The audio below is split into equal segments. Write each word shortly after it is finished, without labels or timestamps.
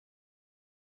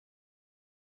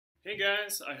Hey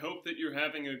guys, I hope that you're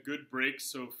having a good break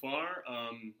so far.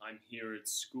 I'm here at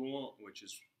school, which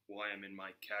is why I'm in my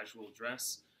casual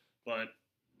dress. But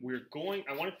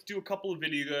I wanted to do a couple of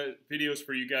videos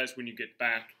for you guys when you get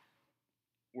back.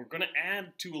 We're going to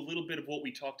add to a little bit of what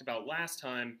we talked about last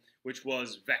time, which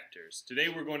was vectors. Today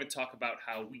we're going to talk about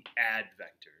how we add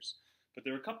vectors. But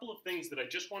there are a couple of things that I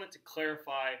just wanted to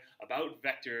clarify about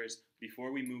vectors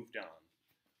before we moved on.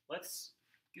 Let's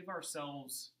give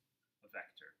ourselves a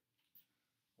vector.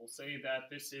 We'll say that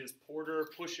this is Porter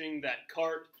pushing that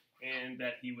cart and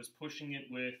that he was pushing it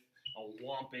with a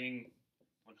whopping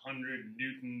 100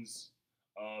 newtons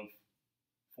of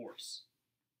force.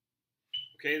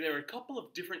 Okay, there are a couple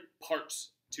of different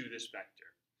parts to this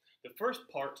vector. The first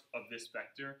part of this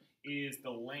vector is the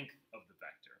length of the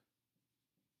vector.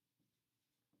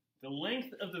 The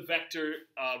length of the vector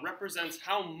represents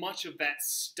how much of that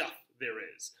stuff there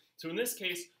is. So in this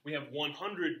case, we have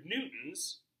 100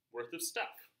 newtons worth of stuff.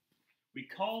 We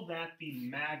call that the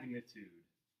magnitude.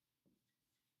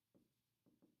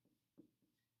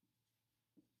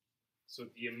 So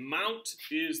the amount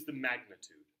is the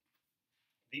magnitude.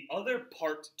 The other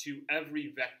part to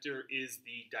every vector is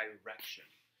the direction.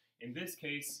 In this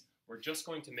case, we're just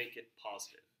going to make it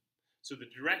positive. So the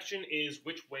direction is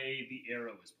which way the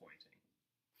arrow is pointing.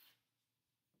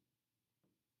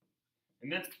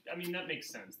 And that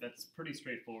makes sense. That's pretty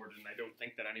straightforward, and I don't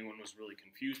think that anyone was really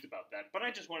confused about that. But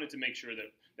I just wanted to make sure that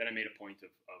I made a point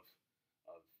of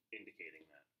indicating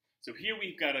that. So here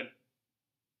we've got a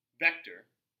vector,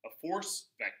 a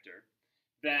force vector,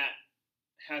 that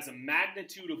has a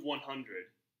magnitude of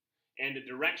 100 and a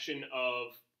direction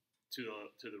of to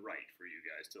the right for you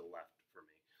guys, to the left for me,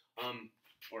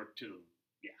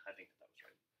 yeah, I think that was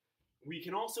right. We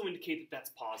can also indicate that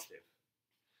that's positive.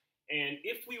 And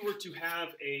if we were to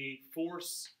have a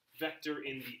force vector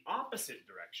in the opposite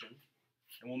direction,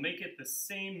 and we'll make it the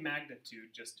same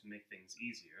magnitude just to make things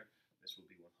easier, this will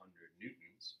be 100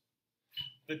 newtons,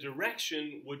 the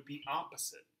direction would be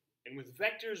opposite. And with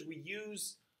vectors, we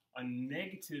use a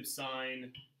negative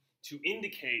sign to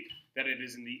indicate that it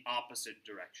is in the opposite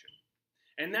direction.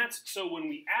 And that's so when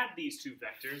we add these two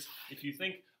vectors, if you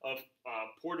think of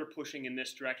Porter pushing in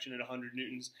this direction at 100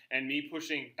 newtons and me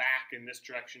pushing back in this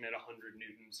direction at 100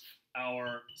 newtons,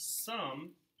 our sum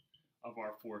of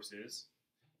our forces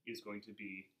is going to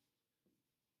be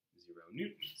 0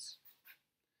 newtons.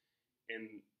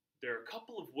 And there are a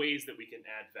couple of ways that we can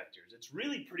add vectors. It's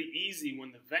really pretty easy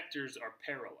when the vectors are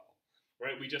parallel,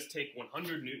 right? We just take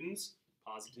 100 newtons,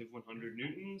 positive 100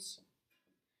 newtons,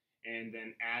 and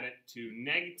then add it to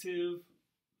negative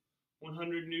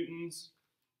 100 newtons,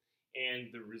 and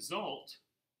the result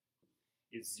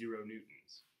is 0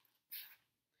 newtons.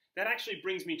 That actually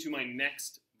brings me to my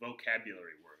next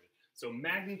vocabulary word. So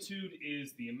magnitude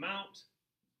is the amount,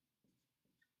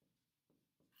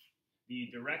 the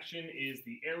direction is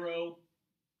the arrow,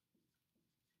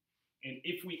 and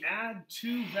if we add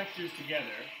two vectors together,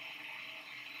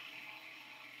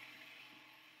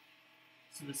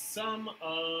 so the sum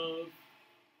of,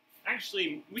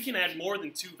 actually, we can add more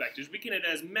than two vectors. We can add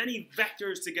as many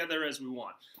vectors together as we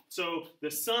want. So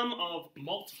the sum of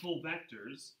multiple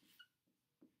vectors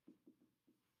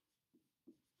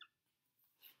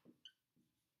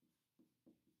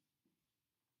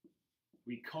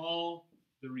we call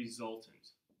the resultant.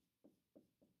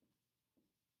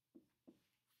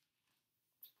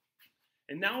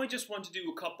 And now I just want to do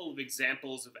a couple of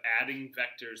examples of adding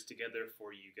vectors together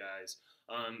for you guys.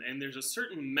 And there's a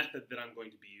certain method that I'm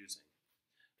going to be using.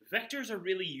 Vectors are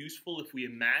really useful if we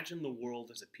imagine the world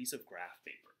as a piece of graph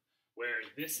paper, where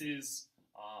this is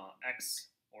x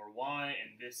or y,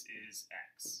 and this is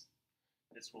x.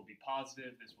 This will be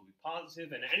positive, this will be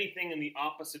positive, and anything in the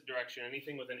opposite direction,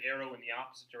 anything with an arrow in the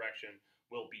opposite direction,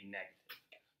 will be negative.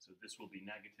 So this will be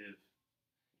negative,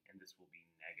 and this will be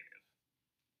negative.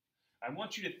 I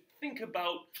want you to think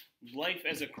about life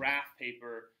as a graph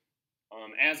paper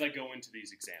as I go into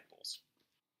these examples.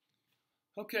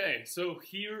 Okay, so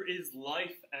here is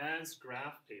life as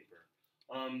graph paper.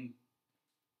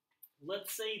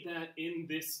 Let's say that in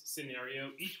this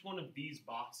scenario, each one of these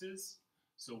boxes,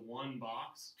 so one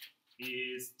box,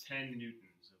 is 10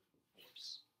 newtons of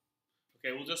force.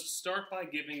 Okay, we'll just start by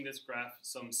giving this graph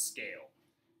some scale.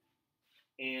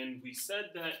 And we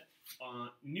said that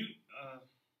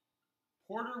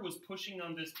Porter was pushing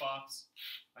on this box.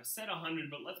 I said 100,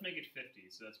 but let's make it 50.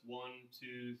 So that's 1,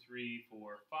 2, 3,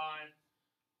 4, 5.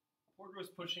 Porter was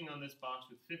pushing on this box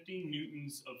with 50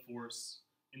 newtons of force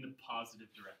in the positive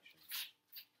direction.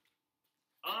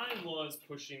 I was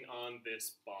pushing on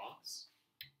this box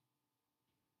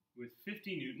with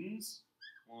 50 newtons,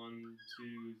 1,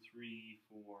 2, 3,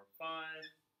 4, 5,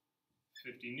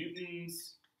 50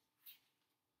 newtons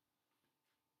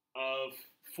of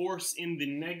force in the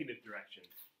negative direction.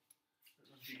 I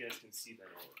don't know if you guys can see that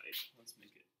all right. Let's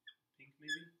make it pink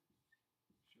maybe.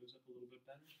 Shows up a little bit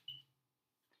better.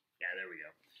 Yeah, there we go.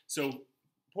 So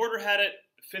Porter had it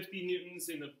 50 newtons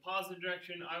in the positive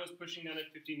direction. I was pushing on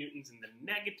it 50 newtons in the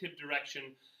negative direction.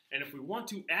 And if we want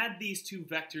to add these two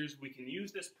vectors, we can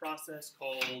use this process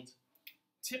called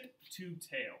tip to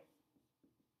tail.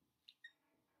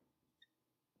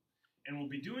 And we'll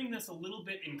be doing this a little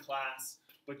bit in class,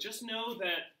 but just know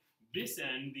that this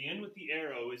end, the end with the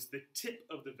arrow, is the tip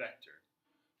of the vector,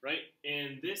 right?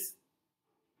 And this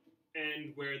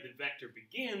end where the vector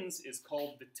begins is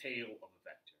called the tail of a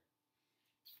vector.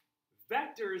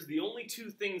 Vectors, the only two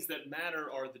things that matter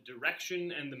are the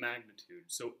direction and the magnitude,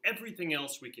 so everything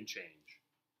else we can change.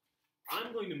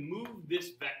 I'm going to move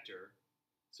this vector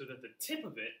so that the tip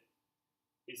of it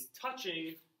is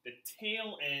touching the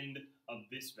tail end of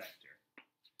this vector.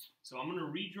 So I'm going to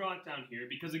redraw it down here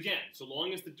because, again, so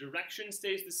long as the direction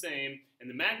stays the same and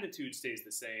the magnitude stays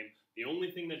the same, the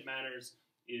only thing that matters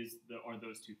are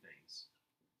those two things.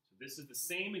 So this is the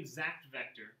same exact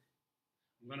vector.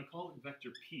 I'm going to call it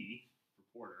vector P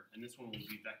for Porter, and this one will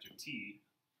be vector T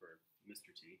for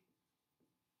Mr. T.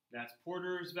 That's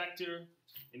Porter's vector,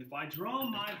 and if I draw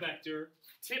my vector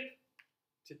tip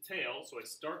to tail, so I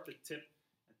start the tip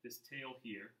at this tail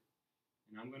here,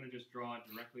 and I'm going to just draw it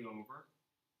directly over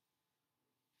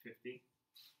 50.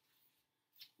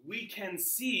 We can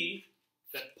see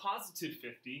that positive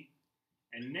 50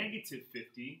 and negative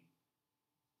 50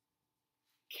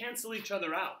 cancel each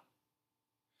other out.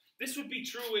 This would be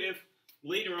true if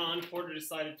later on Porter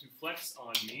decided to flex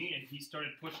on me and he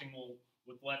started pushing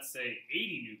with, let's say,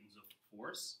 80 newtons of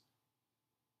force.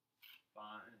 5,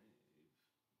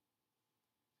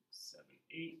 6, 7,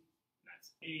 8.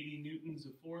 That's 80 newtons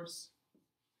of force.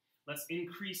 Let's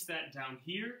increase that down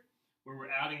here where we're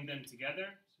adding them together.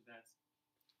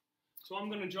 So I'm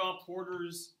going to draw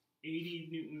Porter's 80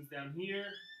 newtons down here.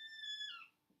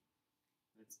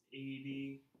 That's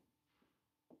 80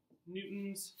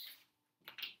 newtons.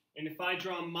 And if I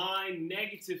draw my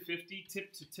negative 50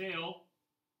 tip to tail,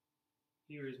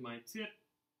 here is my tip.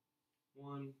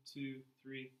 1, 2,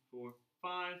 3, 4,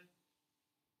 5. Oops.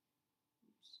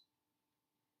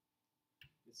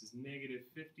 This is negative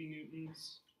 50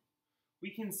 newtons. We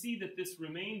can see that this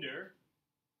remainder,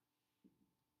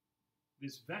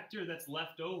 this vector that's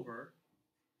left over,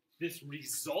 this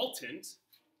resultant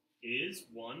is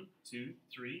 1, 2,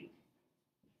 3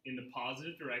 in the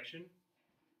positive direction,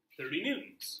 30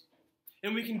 newtons.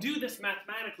 And we can do this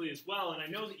mathematically as well, and I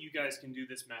know that you guys can do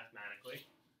this mathematically.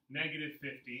 Negative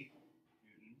 50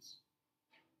 newtons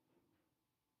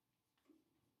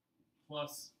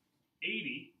plus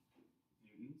 80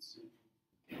 newtons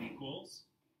equals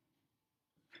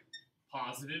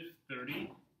positive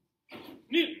 30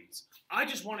 newtons. I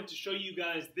just wanted to show you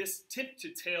guys this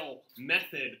tip-to-tail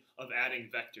method of adding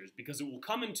vectors because it will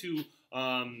come into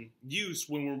use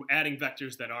when we're adding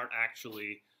vectors that aren't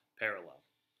actually parallel.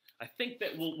 I think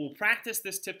that we'll practice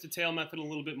this tip-to-tail method a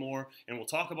little bit more, and we'll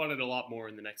talk about it a lot more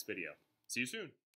in the next video. See you soon.